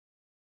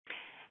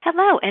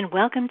Hello, and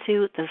welcome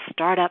to the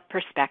Startup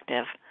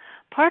Perspective,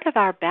 part of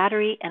our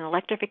Battery and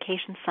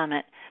Electrification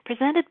Summit,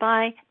 presented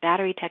by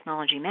Battery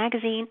Technology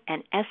Magazine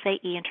and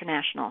SAE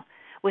International,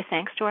 with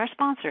thanks to our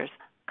sponsors,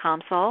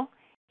 COMSOL,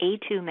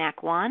 A2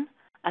 Mac 1,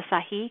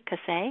 Asahi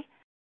Kasei,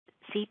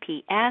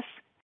 CPS,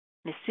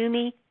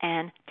 Misumi,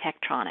 and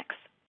Tektronix.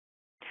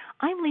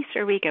 I'm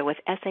Lisa Riga with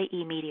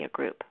SAE Media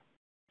Group.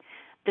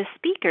 The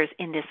speakers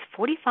in this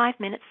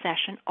 45-minute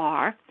session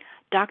are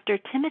Dr.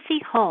 Timothy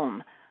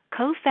Holm,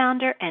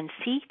 co-founder and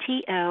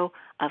CTO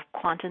of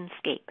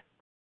QuantumScape;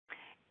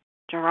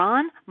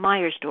 Doron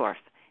Myersdorf,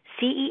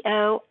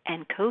 CEO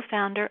and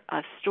co-founder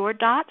of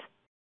StoreDot;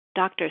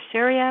 Dr.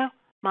 Sergio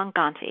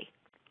Monganti,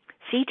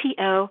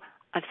 CTO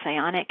of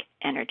Psionic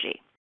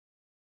Energy.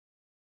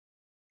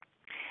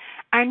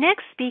 Our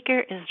next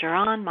speaker is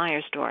Doron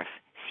Myersdorf,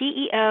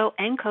 CEO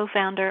and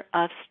co-founder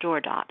of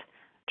StoreDot.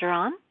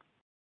 Doron?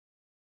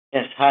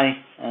 Yes,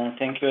 hi.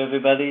 Thank you,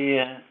 everybody,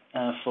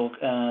 for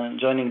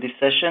joining this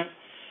session.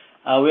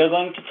 We are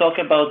going to talk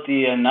about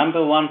the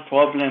number one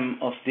problem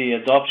of the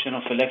adoption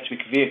of electric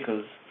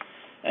vehicles.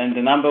 And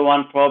the number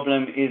one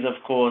problem is,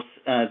 of course,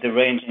 the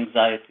range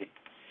anxiety.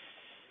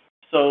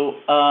 So,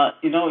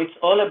 it's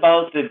all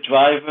about the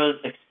driver's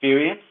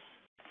experience.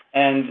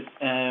 And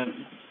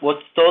what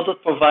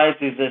StoreDot provides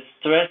is a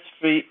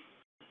stress-free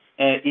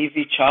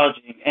EV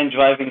charging and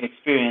driving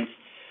experience,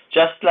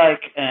 just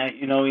like,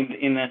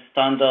 in a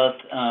standard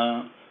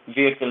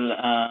vehicle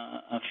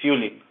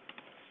fueling.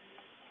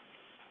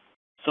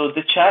 So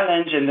the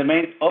challenge and the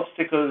main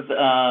obstacles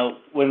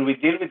when we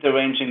deal with the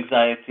range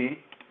anxiety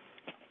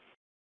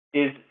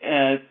is,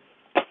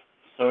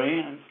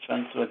 sorry, I'm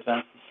trying to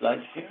advance the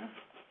slides here.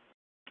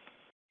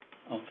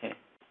 Okay.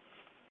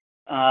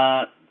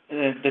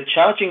 The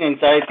charging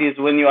anxiety is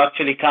when you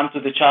actually come to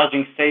the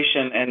charging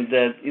station and,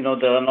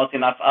 there are not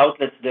enough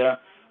outlets there,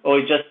 or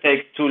it just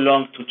takes too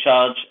long to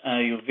charge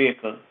your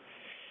vehicle.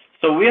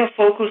 So we are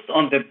focused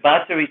on the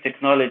battery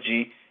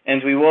technology,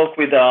 and we work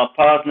with our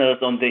partners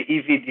on the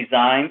EV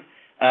design,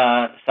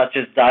 such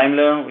as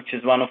Daimler, which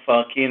is one of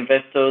our key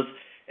investors,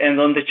 and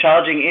on the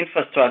charging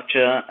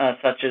infrastructure,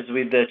 such as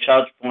with the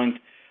ChargePoint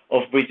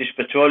of British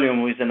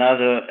Petroleum, who is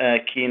another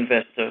key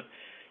investor.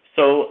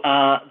 So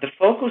the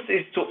focus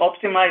is to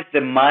optimize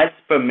the miles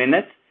per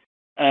minute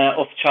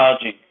of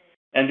charging,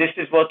 and this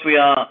is what we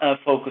are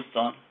focused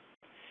on.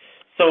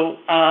 So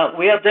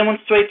we are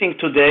demonstrating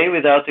today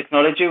with our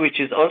technology,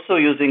 which is also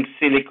using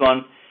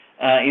silicon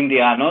in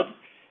the anode.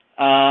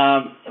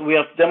 We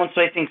are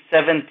demonstrating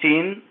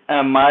 17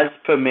 miles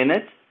per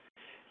minute,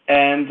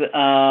 and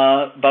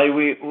when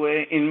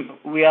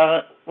we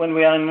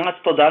are in mass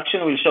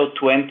production, we'll show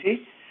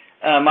 20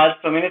 miles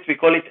per minute. We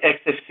call it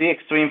XFC,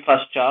 Extreme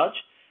Fast Charge.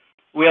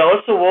 We are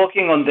also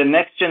working on the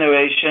next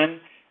generation,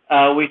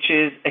 which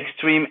is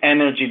Extreme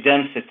Energy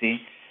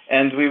Density,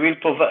 and we will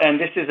provide. And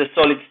this is a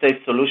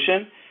solid-state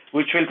solution,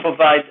 which will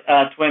provide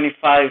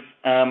 25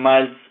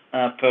 miles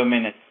per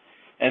minute.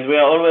 And we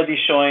are already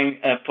showing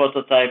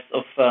prototypes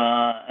of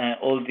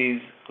all these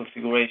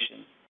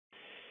configurations.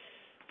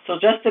 So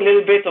just a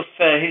little bit of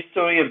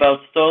history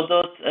about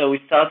StoreDot. We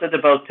started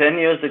about 10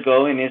 years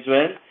ago in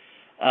Israel.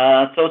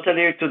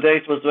 Totally to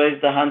date was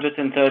raised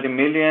 130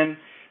 million,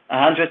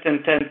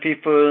 110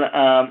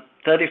 people,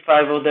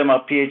 35 of them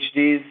are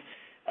PhDs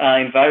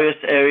in various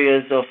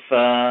areas of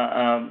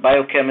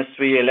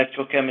biochemistry,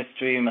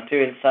 electrochemistry,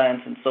 material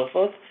science, and so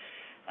forth.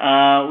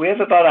 We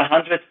have about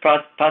 100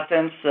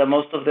 patents,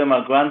 most of them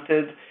are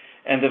granted,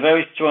 and a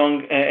very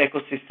strong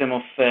ecosystem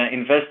of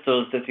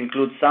investors that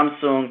include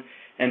Samsung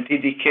and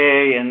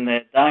TDK and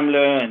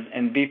Daimler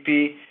and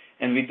BP,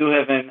 and we do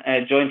have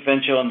a joint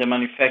venture on the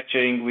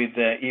manufacturing with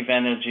Eve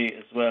Energy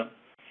as well.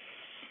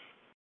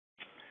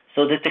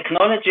 So the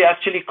technology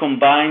actually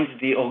combines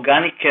the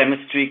organic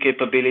chemistry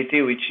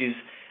capability, which is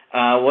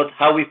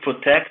how we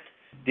protect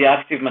the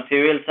active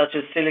materials such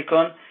as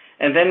silicon.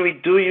 And then we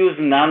do use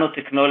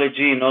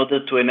nanotechnology in order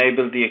to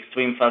enable the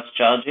extreme fast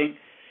charging.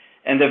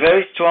 And a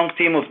very strong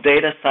team of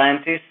data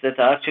scientists that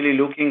are actually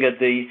looking at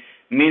the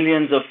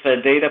millions of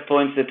data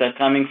points that are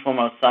coming from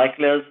our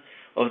cyclers,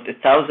 of the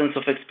thousands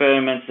of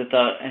experiments that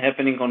are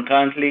happening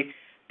concurrently,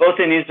 both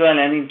in Israel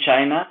and in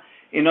China,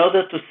 in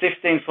order to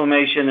sift the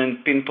information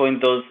and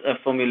pinpoint those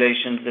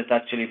formulations that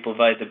actually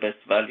provide the best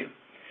value.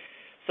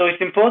 So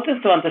it's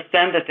important to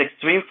understand that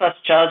extreme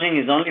fast charging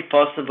is only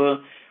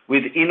possible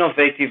with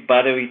innovative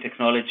battery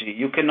technology.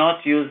 You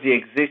cannot use the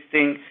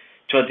existing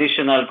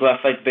traditional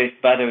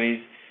graphite-based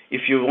batteries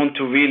if you want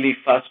to really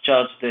fast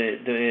charge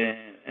the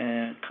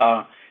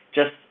car,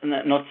 just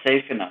not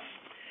safe enough.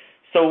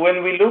 So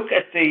when we look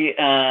at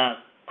the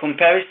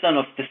comparison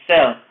of the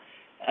cell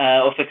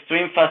of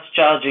extreme fast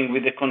charging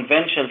with the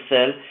conventional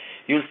cell,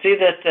 you'll see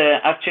that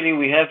actually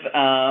we have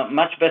a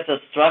much better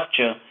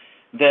structure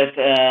that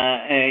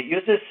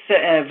uses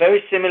a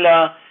very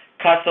similar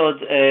cathode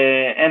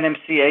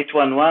NMC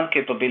 811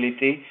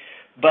 capability,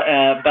 but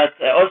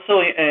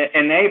also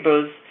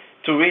enables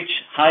to reach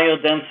higher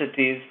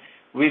densities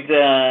with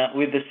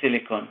the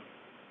silicon.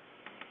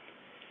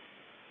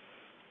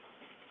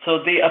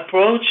 So the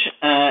approach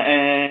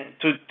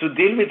to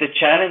deal with the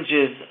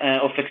challenges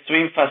of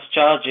extreme fast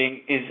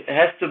charging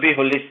has to be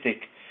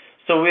holistic.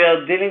 So we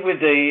are dealing with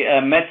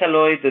the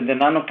metalloid and the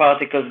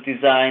nanoparticles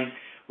design.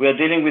 We are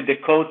dealing with the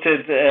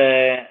coated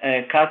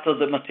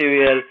cathode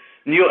material,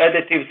 new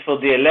additives for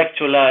the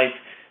electrolyte,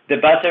 the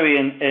battery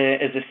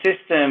as a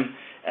system,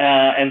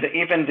 and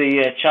even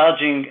the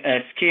charging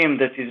scheme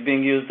that is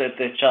being used at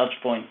the charge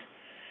point.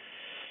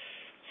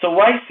 So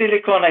why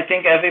silicon? I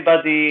think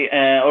everybody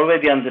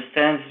already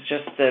understands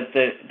just that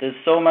there's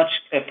so much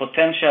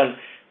potential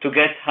to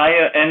get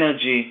higher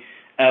energy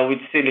with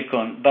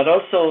silicon, but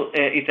also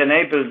it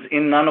enables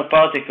in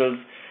nanoparticles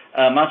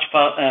much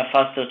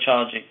faster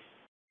charging.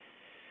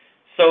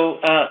 So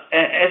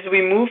as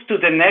we move to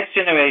the next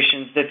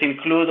generations that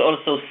include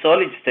also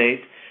solid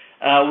state,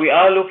 we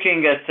are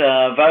looking at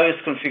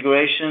various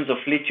configurations of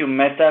lithium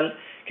metal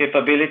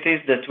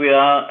capabilities that we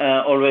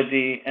are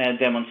already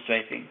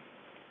demonstrating.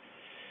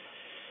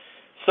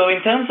 So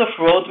in terms of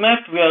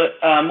roadmap, we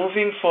are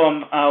moving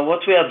from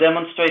what we are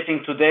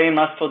demonstrating today in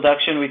mass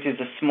production, which is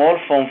a small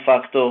form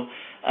factor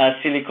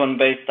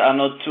silicon-based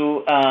anode,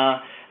 to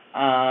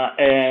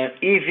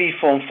EV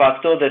form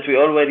factor that we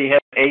already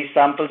have A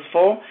samples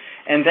for,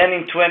 and then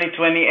in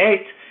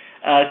 2028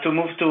 to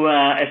move to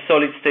a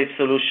solid-state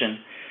solution.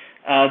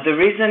 The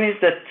reason is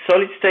that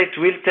solid-state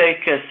will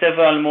take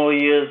several more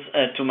years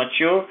to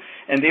mature,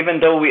 and even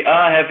though we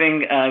are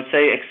having,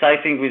 say,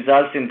 exciting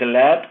results in the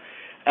lab,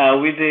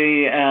 with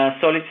the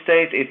solid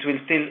state, it will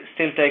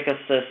still take us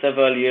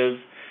several years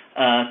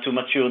to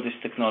mature this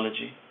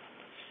technology.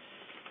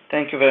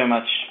 Thank you very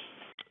much.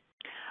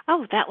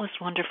 Oh, that was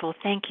wonderful.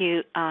 Thank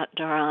you,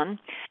 Doron.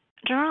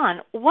 Doron,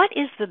 what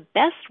is the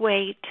best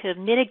way to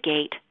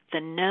mitigate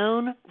the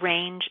known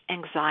range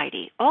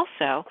anxiety?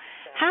 Also,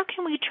 how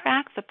can we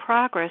track the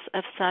progress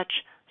of such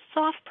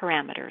soft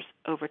parameters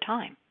over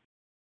time?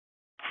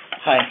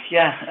 Hi,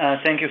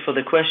 thank you for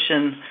the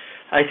question.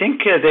 I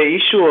think the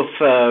issue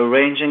of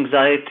range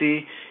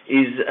anxiety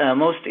is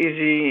most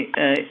easy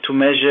to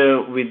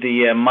measure with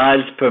the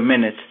miles per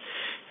minute.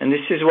 And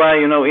this is why,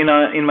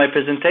 in my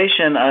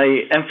presentation,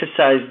 I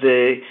emphasize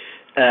the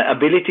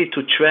ability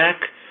to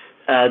track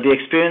the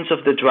experience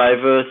of the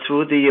driver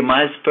through the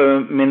miles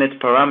per minute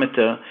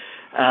parameter.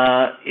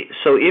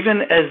 So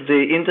even as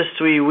the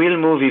industry will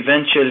move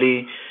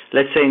eventually,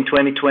 let's say in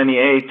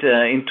 2028,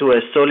 into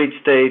a solid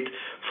state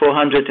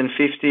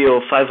 450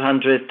 or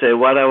 500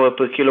 watt-hour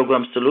per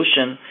kilogram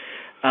solution,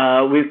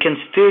 we can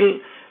still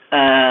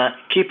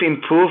keep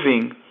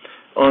improving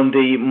on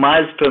the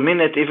miles per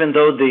minute, even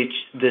though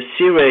the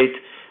C rate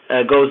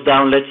goes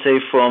down, let's say,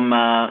 from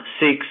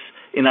 6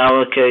 in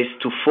our case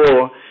to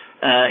 4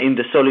 in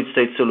the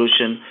solid-state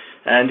solution.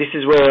 And this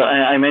is where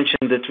I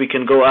mentioned that we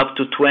can go up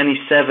to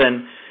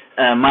 27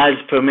 miles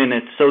per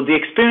minute. So the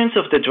experience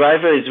of the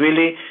driver is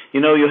really,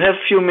 you have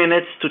few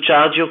minutes to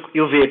charge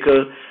your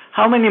vehicle.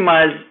 How many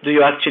miles do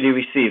you actually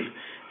receive?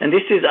 And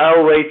this is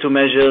our way to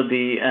measure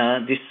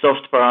this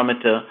soft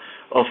parameter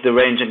of the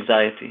range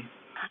anxiety.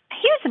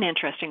 Here's an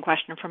interesting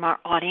question from our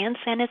audience,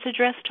 and it's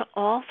addressed to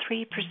all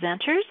three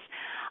presenters.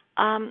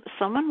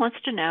 Someone wants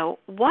to know,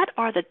 what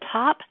are the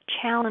top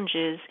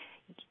challenges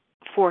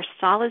for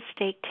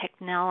solid-state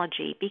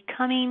technology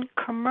becoming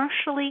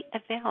commercially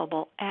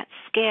available at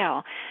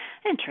scale?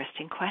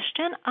 Interesting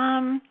question.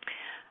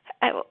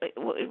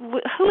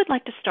 Who would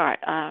like to start?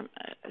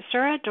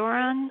 Sarah,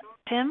 Doron,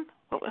 Tim?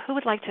 Who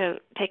would like to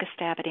take a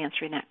stab at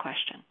answering that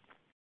question?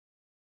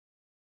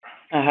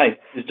 Hi,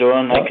 this is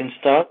Doron. I can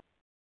start.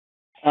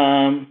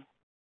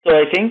 So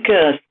I think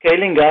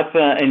scaling up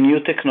a new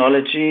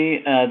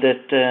technology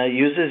that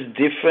uses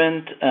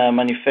different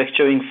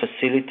manufacturing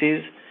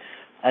facilities,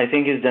 I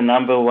think, is the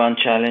number one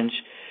challenge.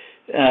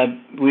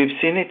 We've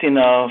seen it in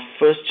our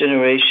first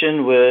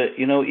generation where,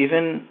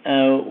 even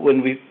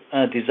when we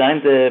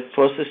designed the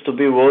process to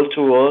be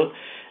roll-to-roll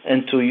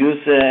and to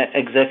use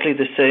exactly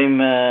the same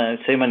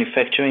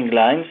manufacturing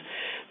lines,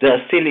 there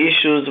are still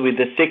issues with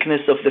the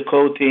thickness of the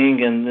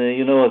coating and,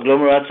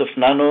 agglomerates of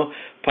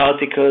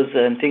nanoparticles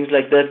and things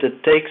like that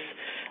takes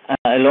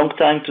a long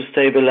time to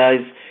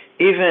stabilize,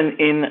 even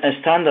in a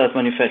standard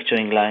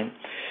manufacturing line.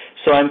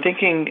 So I'm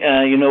thinking,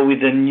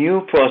 with a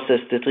new process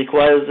that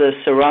requires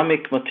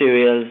ceramic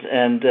materials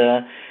and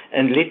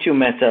lithium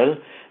metal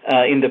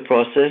in the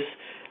process,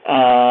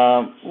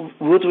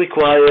 would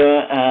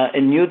require a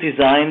new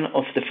design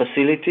of the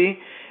facility,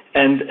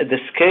 and the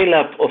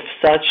scale-up of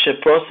such a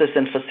process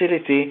and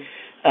facility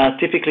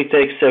typically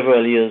takes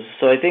several years.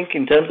 So I think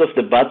in terms of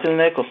the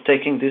bottleneck of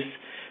taking this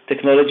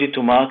technology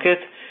to market,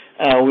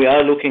 we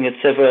are looking at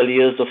several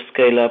years of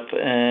scale-up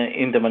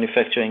in the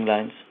manufacturing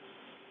lines.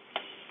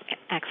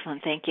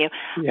 Excellent, thank you.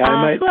 Yeah,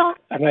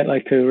 I might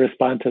like to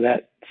respond to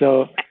that.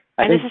 So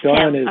I think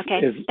Doron is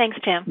thanks,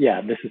 Tim.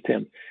 Yeah, this is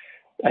Tim.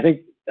 I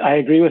think I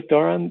agree with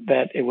Doron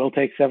that it will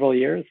take several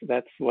years.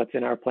 That's what's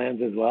in our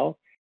plans as well.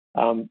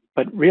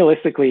 But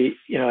realistically,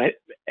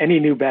 any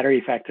new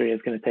battery factory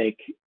is going to take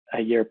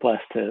a year plus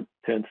to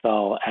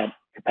install at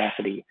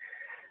capacity.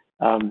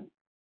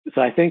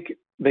 So I think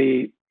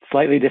the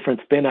slightly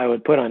different spin I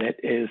would put on it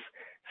is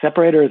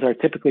separators are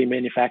typically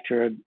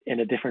manufactured in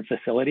a different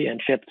facility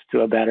and shipped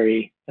to a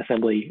battery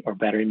assembly or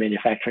battery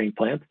manufacturing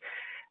plant.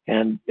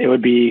 And it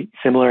would be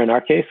similar in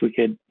our case. We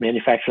could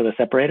manufacture the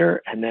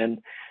separator and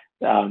then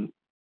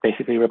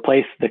basically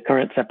replace the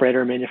current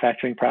separator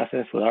manufacturing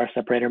process with our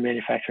separator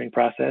manufacturing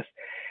process.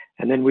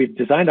 And then we've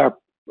designed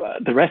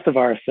the rest of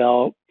our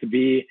cell to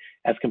be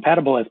as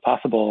compatible as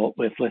possible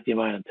with lithium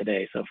ion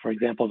today. So for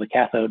example, the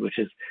cathode, which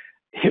is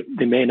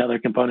the main other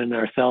component in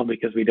our cell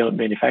because we don't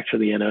manufacture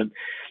the anode.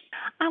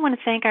 I want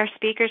to thank our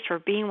speakers for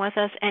being with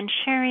us and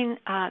sharing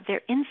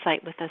their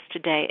insight with us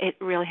today. It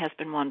really has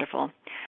been wonderful.